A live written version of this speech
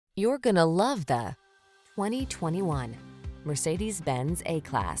You're gonna love the 2021 Mercedes-Benz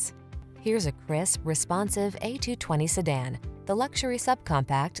A-Class. Here's a crisp, responsive A220 sedan, the luxury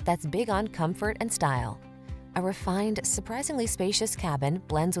subcompact that's big on comfort and style. A refined, surprisingly spacious cabin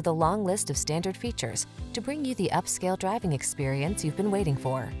blends with a long list of standard features to bring you the upscale driving experience you've been waiting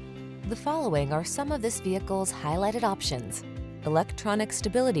for. The following are some of this vehicle's highlighted options: electronic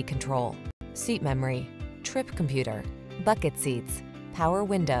stability control, seat memory, trip computer, bucket seats, power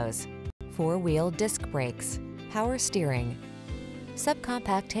windows, four-wheel disc brakes, power steering.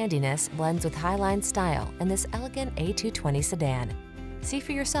 Subcompact handiness blends with highline style in this elegant A220 sedan. See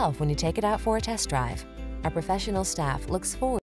for yourself when you take it out for a test drive. Our professional staff looks forward